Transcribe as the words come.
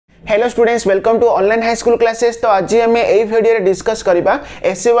Hello students, welcome to online high school classes. तो आज आम यही वीडियो डिस्कस करबा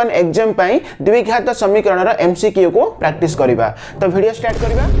SA1 एग्जाम पई द्विघात समीकरण रो MCQ को प्रैक्टिस करबा। तो वीडियो स्टार्ट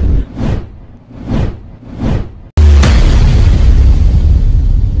करबा।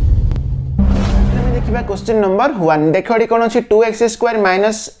 क्वेश्चन नंबर 1 देखो ये कौन अच्छी 2x² - x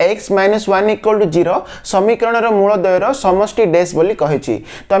 - 1 = 0 समीकरण मूलद्वयर समष्टि डैश बोली कहिछि।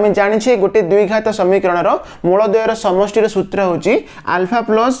 तो आम जानिछे गोटे द्विघात समीकरण मूलद्वयर समष्टि सूत्र होची alpha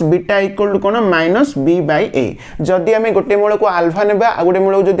plus beta equal to cone -b/a। जदि आम गोटे मूल को अल्फा नेबा आ गोटे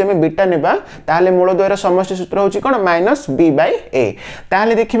मूल को जदि आम बीटा नेबा ताले मूलद्वयर समष्टि सूत्र होची कोन -b/a।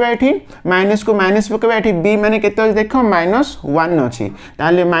 ताले देखिबा एठी माइनस को माइनस पकेबा, एठी b माने केते अछि देखो -1 अछि,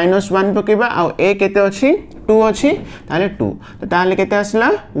 ताले -1 पकेबा आ a केते अछि 2 अछि, ताले 2 तो ताले केते आसला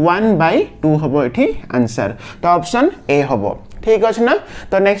 1/2 हबो एठी आंसर। तो ऑप्शन ए हबो, ठीक अछि ना।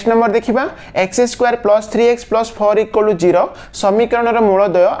 तो नेक्स्ट नंबर देखिबा x² + 3x + 4 = 0 समीकरण रो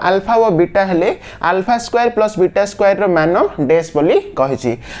मूलद्वय अल्फा और बीटा हेले α² + β² रो मान डैश बोली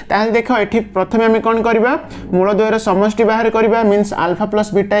कहिछि। ताले देखो एठी प्रथमे हम कोन करबा मूलद्वय रो समष्टि बाहर करबा मींस α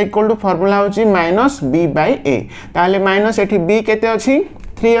 + β = फार्मूला होछि -b/a। ताले माइनस एठी b केते अछि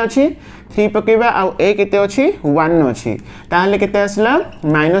 3 अछि, 3 पकेबा आ a केते अछि 1 अछि, ताहले केते आसला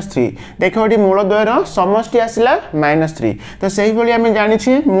 -3। देखो एठी मूलद्वयर समष्टि आसला -3। तो सही भली हम जानि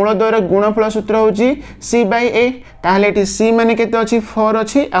छी मूलद्वयर गुणफल सूत्र होची c/a। ताहले एठी c माने केते अछि 4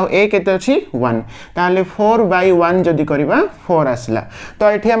 अछि आ a केते अछि 1, ताहले 4/1 जदि करबा 4 आसला। तो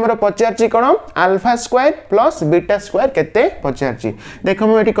एठी हमर पचारची कोन α² + β² केते पचारची। देखो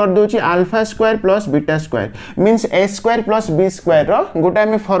हम एठी कर दोची α² + β² मींस a² + b² रो गोटा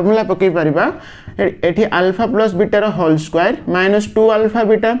हम फार्मूला पके परिबा। एठी अल्फा प्लस बीटा रो होल स्क्वायर -2 अल्फा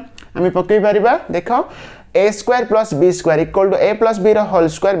बीटा हम पके परिबा। देखो a² + b² = a + b row whole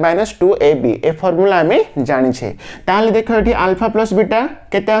square -2ab A formula हमें जानि छे। ताले देखो एठी अल्फा प्लस बीटा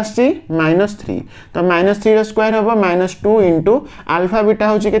केते आछि -3, तो -3 रो स्क्वायर हबो -2 * अल्फा बीटा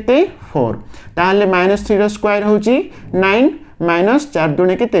होची केते 4, ताले -3 रो स्क्वायर होची 9 -4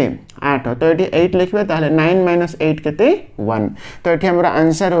 दुने केते 8, तो एठी 8 लिखबे ताले 9 - 8 केते 1। तो एठी हमरा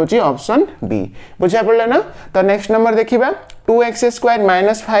आंसर होची ऑप्शन बी। बुझा पड़ला ना। तो नेक्स्ट नंबर देखिबा 2x²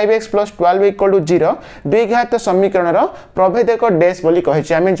 - 5x + 12 = 0 द्विघात समीकरण रो प्रभेदक डैश बोली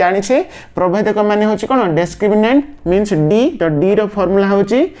कहिछि। हम जानि छे प्रभेदक माने होची कोन डिस्क्रिमिनेंट मींस d। तो d रो फार्मूला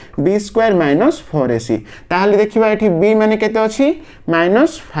होची b² - 4ac। ताहले देखिबा एठी b माने केते अछि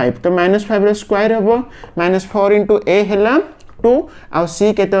 -5, तो -5 रो स्क्वायर हबो -4 * a हैला 2 आ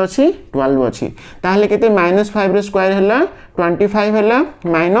c केते अछि 12 अछि, ताहले केते -5 रो स्क्वायर हैला 25 हैला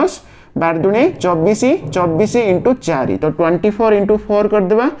 -12 दुने 24 24 * 4, तो 24 * 4 कर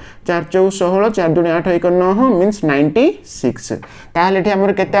देबा 4 * 4 = 16 4 दुने 8 = 9 मींस 96। ताहले एठी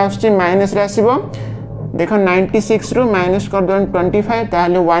हमर केते आछि माइनस रे आसीबो। देखो 96 रु माइनस कर दन 25,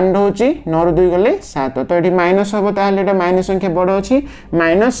 ताहले 1 रहउची 9 रु 2 गले 7, तो एठी माइनस हबो, ताहले एटा माइनस संख्या बड़ अछि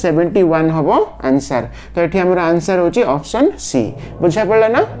 -71 हबो आंसर। तो एठी हमर आंसर होची ऑप्शन सी। बुझा पड़ला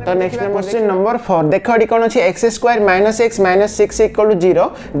ना। तो नेक्स्ट क्वेश्चन नंबर 4 देखो एठी कोन अछि x² - x - 6 = 0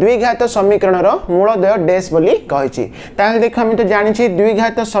 द्विघात समीकरण रो मूलद्वय डैश बोली कहिछि। ताहले देखो हम तो जानि छी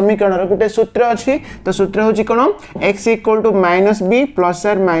द्विघात समीकरण रो गुटे सूत्र अछि। तो सूत्र होची कोन x = -b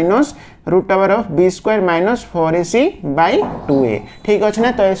 ± √b² - 4ac/2a, ठीक अछि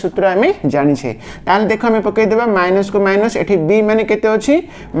ना। तो ए सूत्र हमें जानि छे। ताल देखो हम पके देबा माइनस को माइनस, एठी b माने केते अछि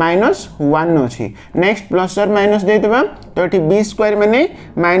 -1 अछि, नेक्स्ट प्लस और माइनस दे देबा। तो एठी b² माने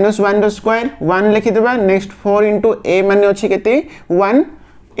 -1 रो स्क्वायर 1 लिखि देबा, नेक्स्ट 4 * a माने अछि केते 1,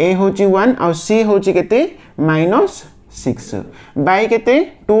 a होची 1 और c होची केते -6 बाय केते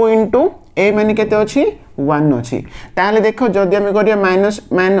 2 * a माने केते अछि 1 अछि। ताले देखो जदि हम करिया माइनस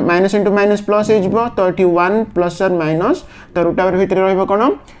 * माइनस प्लस हे जबो, तो एठी 1 प्लस और माइनस, तो रूट ओवर भितर रहबो कोन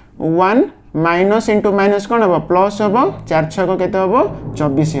 1 माइनस * माइनस कोन हबो प्लस हबो 4 6 को केते हबो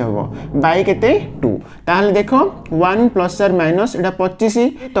 24 हबो बाय केते 2। ताले देखो 1 प्लस और माइनस एटा 25,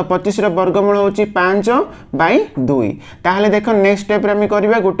 तो 25 रो वर्गमूल होची 5/2। ताले देखो नेक्स्ट स्टेप रे हम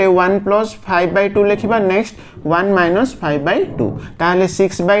करबा गुटे 1 + 5/2 लिखिबा, नेक्स्ट 1 - 5/2, ताले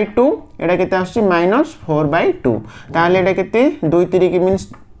 6/2 एटा केते आछि -4/2, ताले एटा केते 2 3 मींस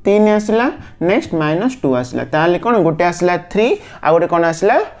 3 आसला, नेक्स्ट -2 आसला, ताले कोन गुटे आसला 3 आ गुटे कोन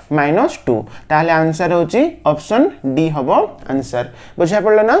आसला -2, ताले आंसर होची ऑप्शन डी हबो आंसर। बुझा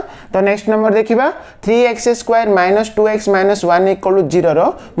पड़ला ना। तो नेक्स्ट नंबर देखिबा 3x² - 2x - 1 = 0 रो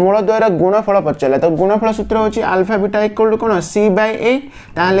मूलद्वयर गुणफल पचला। तो गुणफल सूत्र होची अल्फा बीटा = कोन c/a।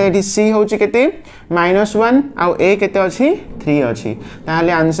 ताले एठी c होची केते -1 आ a केते अछि 3 अछि,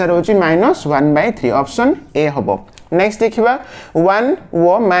 ताले आंसर होची -1/3 ऑप्शन ए हबो। नेक्स्ट देखिबा 1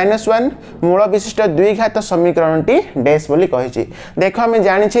 वो -1 मूल विशिष्ट द्विघात समीकरण टी डैश बोली कहिछि देखो हम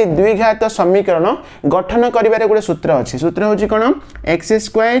जानि छै द्विघात समीकरण गठन करिबारे गुडे सूत्र अछि सूत्र होछि कोन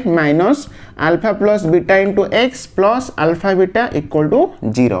x² - alpha plus beta into x plus alpha beta equal to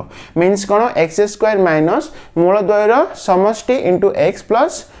 0 means cone x² - मूलद्वयर समष्टि इनटू x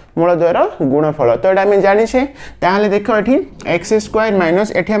प्लस मूलद्वयर गुणफल तो एटा हम जानि छै ताहाले देखो एठी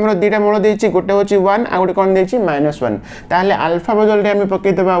x² - एठी हमरो दुटा मूल देछि गोटे होछि 1 आ गोटे कोन देछि -1 ताहाले अल्फा बदल रे हम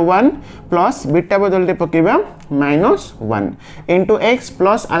पके देबा 1 प्लस बीटा बदल रे पकेबा -1 इनटू x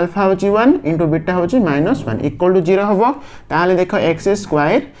प्लस अल्फा होछि 1 इनटू बीटा होछि -1 इक्वल टू 0 हबो ताहाले देखो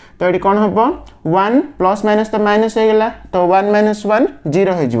x² तो एठी कोन हबो 1 प्लस माइनस तो माइनस हो गला तो 1 - 1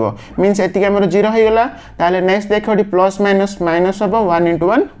 0 हो जिवो मींस एतिके हमर 0 हो गला ताले नेक्स्ट देखो एठी प्लस माइनस माइनस हबो 1 *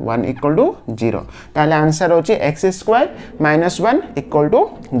 1 1 इक्वल टू 0 ताले आंसर होची x² - 1 इक्वल टू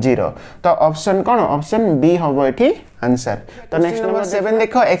 0 तो ऑप्शन कोन ऑप्शन बी हबो एठी आंसर तो नेक्स्ट नंबर 7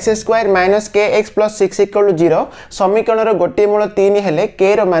 देखो x² - kx + 6 इक्वल टू 0 समीकरण रो गोटे मूल 3 हेले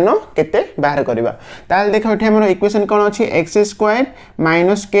k रो मान केते बाहर करबा ताले देखो एठी हमर इक्वेशन कोन अछि x²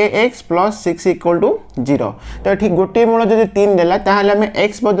 - kx + 6 इक्वल टू 0 तो एठी गोटे मूल जदि 3 देला ताहाले हम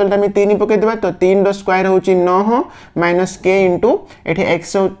x बदल हम 3 पके देबा तो 3 रो स्क्वायर होछि 9 - k इनटू एठी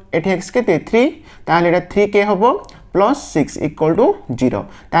x केते 3 ताहाले एटा 3k हबो plus 6 equal to 0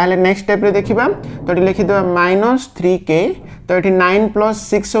 ताहाले next step रे देखिबा तो एठी लिखि देबा -3k तो एठी 9 प्लस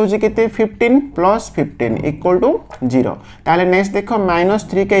 6 होछि केते 15 प्लस 15 इक्वल टू 0 ताहाले नेक्स्ट देखो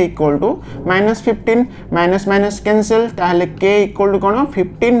 -3k equal to -15 minus cancel ताहाले k equal to कोन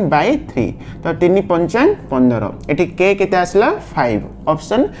 15/3 तो 3 5 15 एठी k केते आसला 5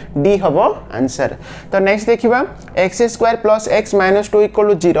 ऑप्शन डी हबो आंसर तो नेक्स्ट देखिबा x² + x - 2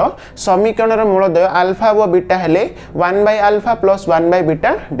 इक्वल टू 0 समीकरण रो मूलद्वय अल्फा व बीटा हेले 1/α +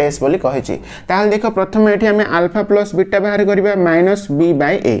 1/बीटा डैश बोली कहिछि ताहाले देखो प्रथम एठी हम अल्फा प्लस बीटा बाहर करबा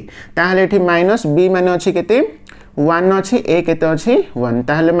 -b/a ताहाले एठी -b माने अछि केते 1 अछि a केते अछि 1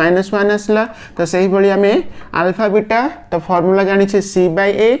 ताहाले -1 आसला तो सही बळी हमें अल्फा बीटा तो फार्मूला जानि छै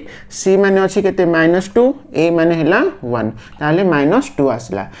c/a c माने अछि केते -2 a माने हैला 1 ताहाले -2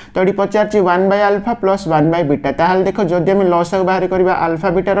 आसला तो एठी पचार छि 1/α + 1/बीटा ताहाले देखो जदि हम लॉस बाहर करबा अल्फा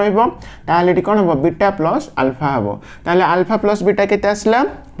बीटा रहइबो ताहाले एठी कोन हबो बीटा प्लस अल्फा हबो ताहाले अल्फा प्लस बीटा केते आसला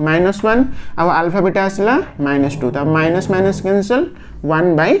 -1 आ अल्फा बीटा आसला -2 तो माइनस कैंसिल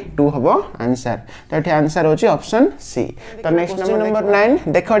 1/2 हबो आंसर तो एठी आंसर होची ऑप्शन सी तो नेक्स्ट नंबर 9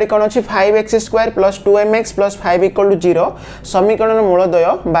 देखो एठी कोन अछि 5x² + 2mx + 5 = 0 समीकरण मूलद्वय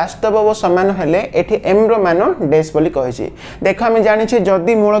वास्तव व समान हेले एठी m रो मान डैश बोली कहिछि देखो हम जानि छी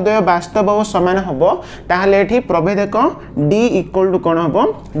जदि मूलद्वय वास्तव व समान हबो ताहाले एठी प्रभेदक d = कोन हबो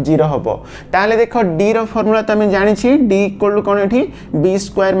 0 हबो ताहाले देखो d रो फार्मूला त हम जानि छी d = कोन एठी b²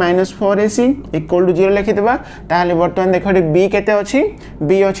 - 4ac = 0 लिखि देबा ताहाले वर्तमान देखो एठी b केते अछि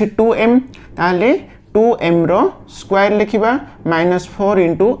b अछि 2m ताले 2m row square लिखिबा -4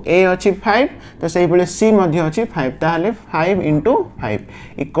 into a अछि 5 तो सही बोले c मध्ये अछि 5 ताले 5 * 5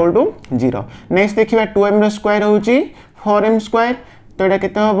 = 0 नेक्स्ट देखिबा 2m रो स्क्वायर होछि 4m² तो एटा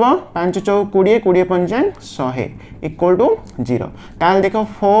केते हबो 5 4 20 20 5 100 = 0 ताले देखो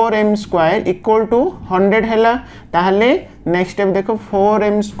 4m² = 100 हैला ताले नेक्स्ट स्टेप देखो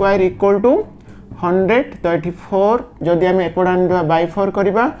 4m² = 100 तो 84 जदि हम एपडान देबा बाय 4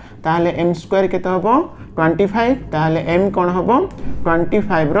 करबा ताहाले m² केते हबो 25 ताहाले m कोन हबो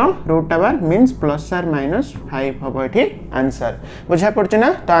 25 रो रूट ओवर मींस +or -5 हबो एठी आंसर बुझा पड़छ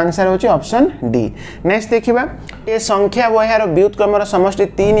ना तो आंसर होची ऑप्शन डी नेक्स्ट देखिबा ए संख्या व यार व्युत्क्रम रो समष्टि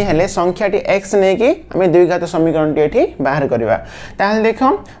 3 हेले संख्याटी x नै कि हम द्विघात समीकरण टी एठी बाहर करबा ताहाले देखो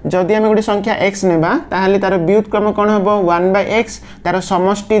जदि हम गुडी संख्या x नेबा ताहाले तार व्युत्क्रम कोन हबो 1/x तार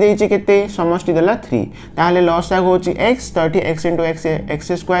समष्टि देछि केते समष्टि देला 3 ताहाले लॉस होची x तो एठी x *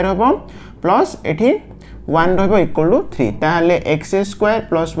 x² हबो प्लस एठी 1 रहबो इक्वल टू 3 ताहाले x²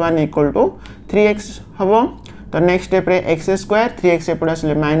 + 1 = 3x हबो तो नेक्स्ट स्टेप रे x² 3x एपडा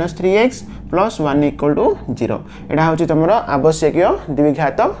असले -3x + 1 = 0 एडा होची तमरो आवश्यकीय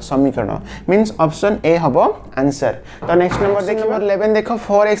द्विघात समीकरण मींस ऑप्शन ए हबो आंसर तो नेक्स्ट नंबर देखि नंबर 11 देखो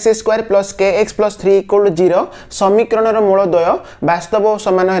 4x² + kx + 3 = 0 समीकरण रो मूलद्वय वास्तव व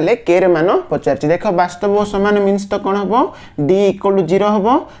समान हेले k रे मान पचारछि देखो वास्तव व समान मींस तो कोन हबो d = 0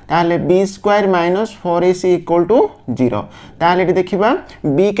 हबो ताले b² - 4ac = 0 ताले एटी देखिबा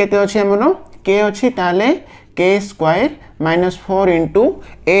b केते अछि हमनो k अछि ताले k² - 4 इनटू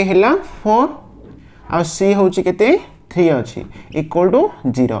a हैला 4 आ c होची केते 3 अछि इक्वल टू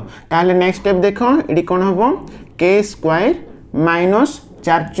 0 ताले नेक्स्ट स्टेप देखो एडी कोन हबो k² -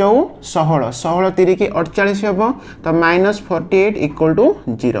 4 चौ 16 16 3 की 48 हम तो -48 इक्वल टू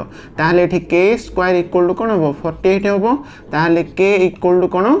 0 ताहले एठी k स्क्वायर इक्वल टू कोन हो 48 हो ताहले k equal to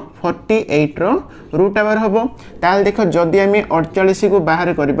cone 48 row root over हो ताहले देखो जदी आमे 48 को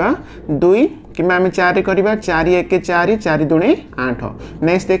बाहर करबा 2 किमा आमे 4 करबा 4 1 4 4 2 8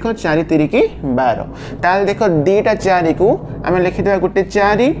 नेक्स्ट देखो 4 3 की 12 ताहले देखो दीटा 4 को आमे लिखि देबा गुटे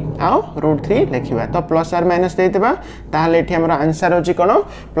 4 आ रूट 3 लिखिबा तो प्लस और माइनस दे देबा ताहले एठी हमर आंसर होची कोन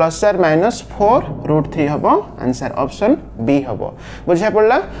प्लस और माइनस 4 रूट 3 हबो आंसर ऑप्शन बी हबो बुझा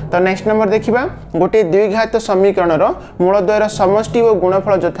पड़ला तो नेक्स्ट नंबर देखिबा गोटे द्विघात समीकरण रो मूलद्वयर समष्टि और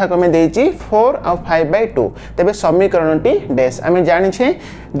गुणफल यथाक्रमे देइची 4 और 5/2 तबे समीकरणटी डैश आमे जानि छे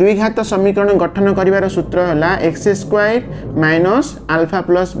द्विघात समीकरण गठन करिवार सूत्र हला x² minus alpha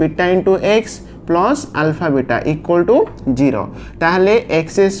plus beta into x plus alpha beta equal to 0 ताहले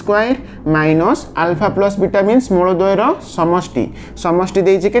x² minus alpha plus beta means मूलद्वयर समष्टि समष्टि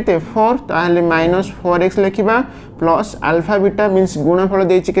देइछि केते 4 ताहले minus 4x लिखिबा plus alpha beta means गुणफल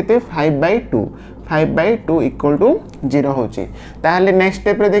देइछि केते 5/2 इक्वल टू 0 होछि ताहले नेक्स्ट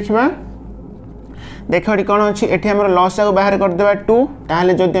स्टेप रे देखिबा देखो एठी कोन अछि एठी हमर लॉस आ बाहर कर देबा 2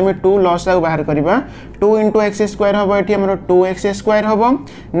 ताहले जदि हम 2 लॉस आ बाहर करबा 2 * x² हबो एठी हमर 2x² हबो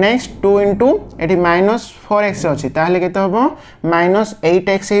नेक्स्ट 2 * एठी -4x अछि ताहले केते हबो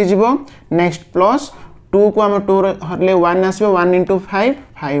 -8x हे जिवो नेक्स्ट प्लस 2 को हम 2 हरले 1 आसीबो 1 * 5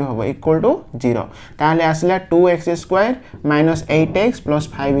 5 हबो इक्वल टू 0 ताहले आसला 2x² - 8x +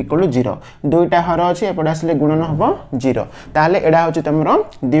 5 इक्वल टू 0 दुईटा हर अछि एपड आसले गुणन हबो 0 ताहले एडा होछि तमरो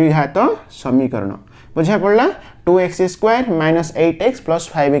द्विघात समीकरण बुझा पड़ला 2x² - 8x +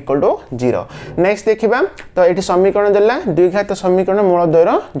 5 equal to 0 next देखिबा तो एठी समीकरण देला द्विघात समीकरण मूलद्वयर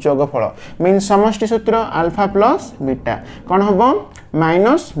योगफल मीन समष्टि सूत्र अल्फा प्लस बीटा कोन हबो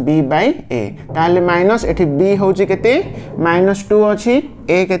 -b/a ताले माइनस एठी b होची केते -2 अछि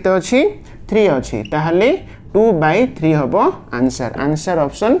a केते अछि 3 अछि ताले 2/3 हबो आंसर आंसर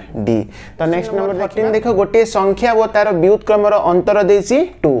ऑप्शन डी तो नेक्स्ट नंबर 14 देखो गोटे संख्या वो तार व्युत्क्रम रो अंतर देछि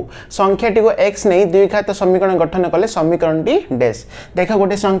 2 संख्याटी को x नै द्विघात समीकरण गठन कले समीकरणटी डैश देखो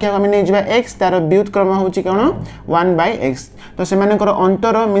गोटे संख्या को हम नै जिबा x तार व्युत्क्रम होछि कोन 1/x तो से मानकर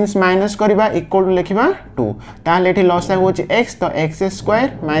अंतर मींस माइनस करबा इक्वल टू लिखिबा 2 ताले एठी लॉस होछि x तो x²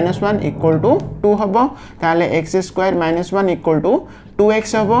 - 1 इक्वल टू 2 हबो ताले x² - 1 इक्वल टू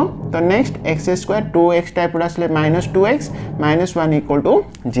 2x हबो तो next x² 2x type उडासले -2x - 1 equal to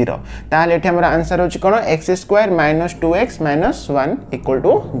 0 ताले एठी हमर आंसर होछि कोन x² - 2x - 1 इक्वल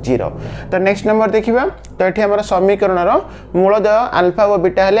टू 0 तो नेक्स्ट नंबर देखिबा तो एठी हमर समीकरण रो मूलद्वय अल्फा और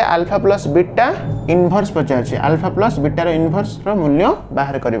बीटा हले alpha plus beta inverse पचारछि alpha plus beta रो इनवर्स रो मूल्य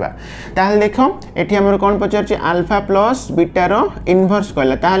बाहर करबा ताले देखो एठी हमर कोन पचारछि अल्फा प्लस बीटा रो इनवर्स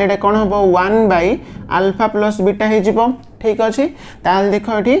कहला ताले एटा कोन हबो 1 / अल्फा प्लस बीटा हे जिवो ठीक अछि ताल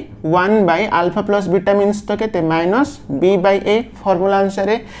देखो एठी 1 / अल्फा प्लस बीटा मींस तो केते -b/a फार्मूला अनुसार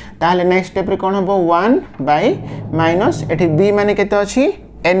ताले नेक्स्ट स्टेप रे कोन हबो 1 / एठी b माने केते अछि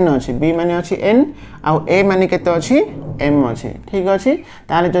n अछि b माने अछि n आ a माने केते अछि m अछि ठीक अछि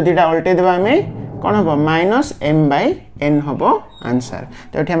ताले जदिटा उल्टे देबा हमें कोन हबो -m/n हबो आंसर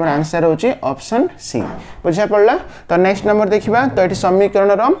तो एठी हमर आंसर होछि ऑप्शन सी बुझा पड़ला तो नेक्स्ट नंबर देखिबा तो एठी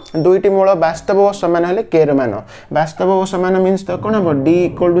समीकरण रो दुईटी मूल वास्तव और समान हले k रो मान वास्तव और समान मींस तो कोन हबो d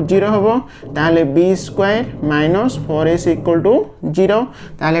 = 0 हबो ताले b² - 4ac = 0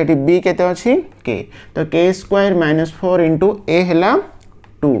 ताले एठी b केते अछि k तो k² - 4 * a हला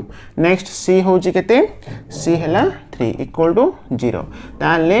 2 नेक्स्ट c होछि केते c हला 3 इक्वल टू 0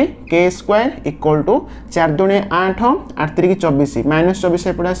 ताले k² इक्वल टू 4 2 8 8 3 24 -24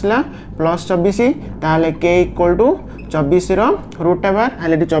 एपड आसला +24 ताले k equal to 24 row root over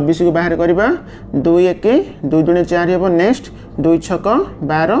हाले 24 को बाहर करबा 2 1 2 2 4 हेबो नेक्स्ट 2 6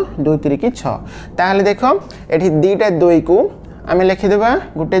 12 2 3 6 ताले देखो एठी दीटा 2 को आमे लिखि देबा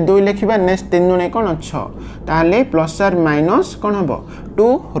गुटे 2 लिखिबा नेक्स्ट 3 गुणे कोन 6 ताले प्लस और माइनस कोन हबो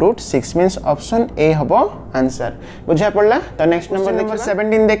 2√6 मींस ऑप्शन ए हबो आंसर बुझा पड़ला तो नेक्स्ट नंबर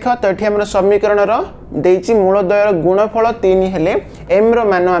 17 देखो तो एठी हमर समीकरण रो देइची मूलद्वयर गुणफल 3 हेले m रो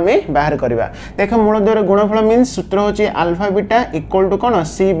मान आमे बाहर करबा देखो मूलद्वयर गुणफल मींस सूत्र होची alpha beta equal to cone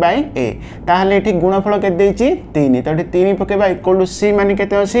c/a ताले एठी गुणफल के देइची 3 तो एठी 3 पकेबा इक्वल टू c माने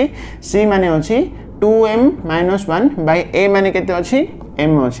केते अछि c माने अछि 2m - 1 / a माने केते अछि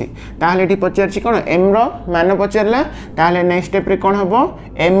m अछि ताले एठी पचारछि कोन m रो मान पचारला ताले नेक्स्ट स्टेप रे कोन हबो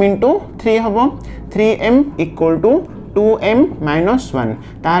m * 3 हबो 3m = 2m माइनस 1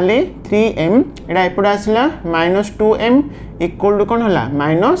 ताहले 3m एटा एपटे आसला माइनस 2m इक्वल टू कौन है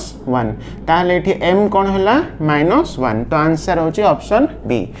माइनस 1 ताहले एठी m कौन है माइनस 1 तो आंसर होची ऑप्शन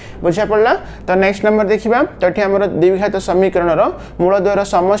बी बुझा पड़ला। तो नेक्स्ट नंबर देखिबा तो एठी हमर द्विघात समीकरण रो मूलद्वयर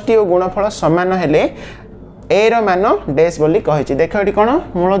समष्टि और गुणफल समान हेले ए रो मान डैश बोली कहिछि देखो एठी कोन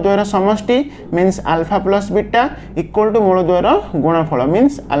मूलद्वयर समष्टि means alpha plus beta equal to मूलद्वयर गुणफल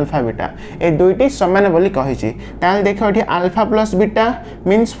means alpha beta A दुईटी समान बोली कहिछि ताल देखो एठी alpha plus beta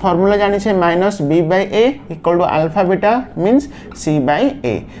means formula जानि छे minus b bye a equal to alpha beta means c bye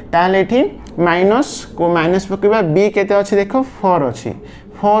a ताल एठी माइनस को माइनस पकेबा b केते अछि देखो 4 अछि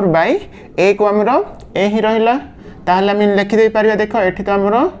 4 बाय a को हमरो a ही रहिला ताल हम लिखि दे परिया देखो एठी तो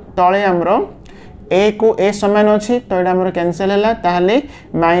हमरो तळे हमरो a को a समान अच्छी तो ये आमर कैंसल है ताहले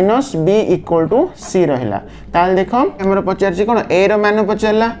minus b equal to c रहा ताहले देखो आमर पचार कौन a रो मान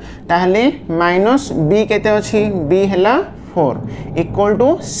पचारा ताहले माइनस b केते अच्छी b है 4 इक्वल टू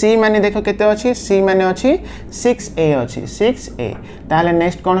c माने देखो केते अच्छी c माने अच्छी 6a अच्छी 6a ताहले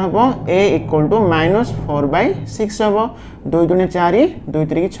नेक्स्ट कौन हम a इक्वल टू माइनस 4/6 हम 2 दूने 4 2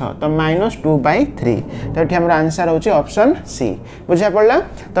 3 6 तो माइनस 2/3 तो ये हमारा आंसर होची ऑप्शन सी बुझा पड़ला।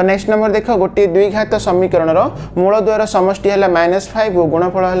 तो नेक्स्ट नंबर देखो गोटे द्विघात समीकरण रो मूलद्वयर समष्टि है -5 और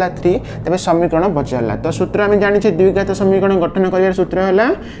गुणफल है 3 तबे समीकरण बचाला। तो सूत्र आम जानी द्विघात समीकरण गठन कर सूत्र है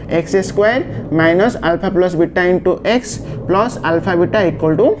x² minus alpha plus beta into x plus alpha beta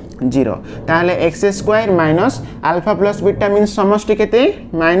equal to 0 ताहले x² minus alpha plus beta means समष्टि केते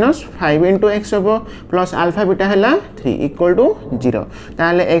 -5 इंटू x हो प्लस अल्फा बीटा है 3 इक्वल टू 0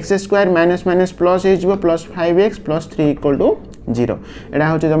 ताहले x² माइनस माइनस प्लस हो plus 5x plus 3 equal to 0 एटा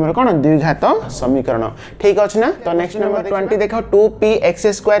होची तमर कोन द्विघात समीकरण ठीक अछि ना। तो नेक्स्ट नंबर 20 देखो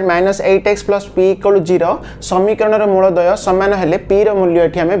 2px² -8x plus p equal to 0 समीकरण रो मूलद्वय समान हेले p रो मूल्य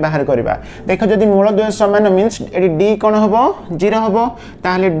एठी हमें बाहर करबा देखो जदी मूलद्वय समान मींस एठी d कोन हबो 0 हबो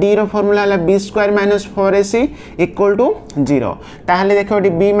ताहले d रो फार्मूला हला b² - 4ac इक्वल टू 0 ताहले देखो एठी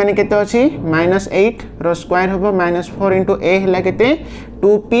b माने केते अछि -8 रो स्क्वायर हबो -4 * a हला केते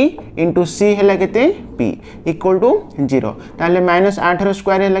 2p * c हला केते p इक्वल टू 0 ताहले -8 रो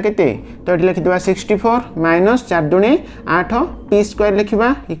स्क्वायर हला केते तो एठी लिखि देबा 64 -4 दुने 8 p²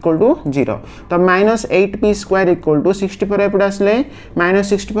 लिखिबा इक्वल टू 0 तो -8p² इक्वल टू 64 एपड आसले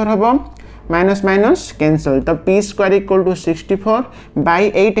 -64 हबो माइनस माइनस कैंसल तो p² इक्वल टू 64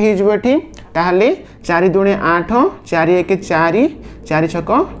 बाय 8 हे जबठी ताहले 4 दुने 8 4 1 4 4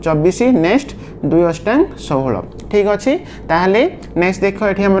 6 24 नेक्स्ट 2 अष्टांग 16 ठीक अच्छे ताहले नेक्स्ट देखो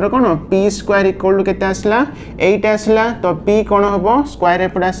एठी हमर कोन p² इक्वल टू केते आसला 8 आसला तो p कोन हबो स्क्वायर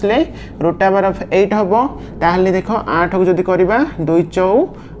एपड आसले √8 हबो ताहले देखो 8 को जदी करबा 2 4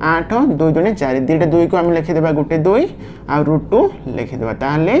 8 2 दुने 4 दीटा 2 को हम लिखि देबा गुटे 2 आ √2 लिखि देबा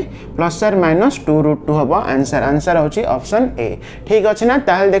ताहले प्लस और माइनस 2 √2 हबो आंसर होची ऑप्शन ए ठीक अछि ना।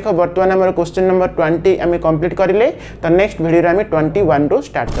 ताहले देखो वर्तमान हमर क्वेश्चन नंबर 20 आमे कंप्लीट करिले तो नेक्स्ट वीडियो रे आमे 21 रो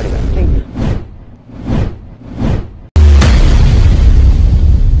स्टार्ट करबा ठीक।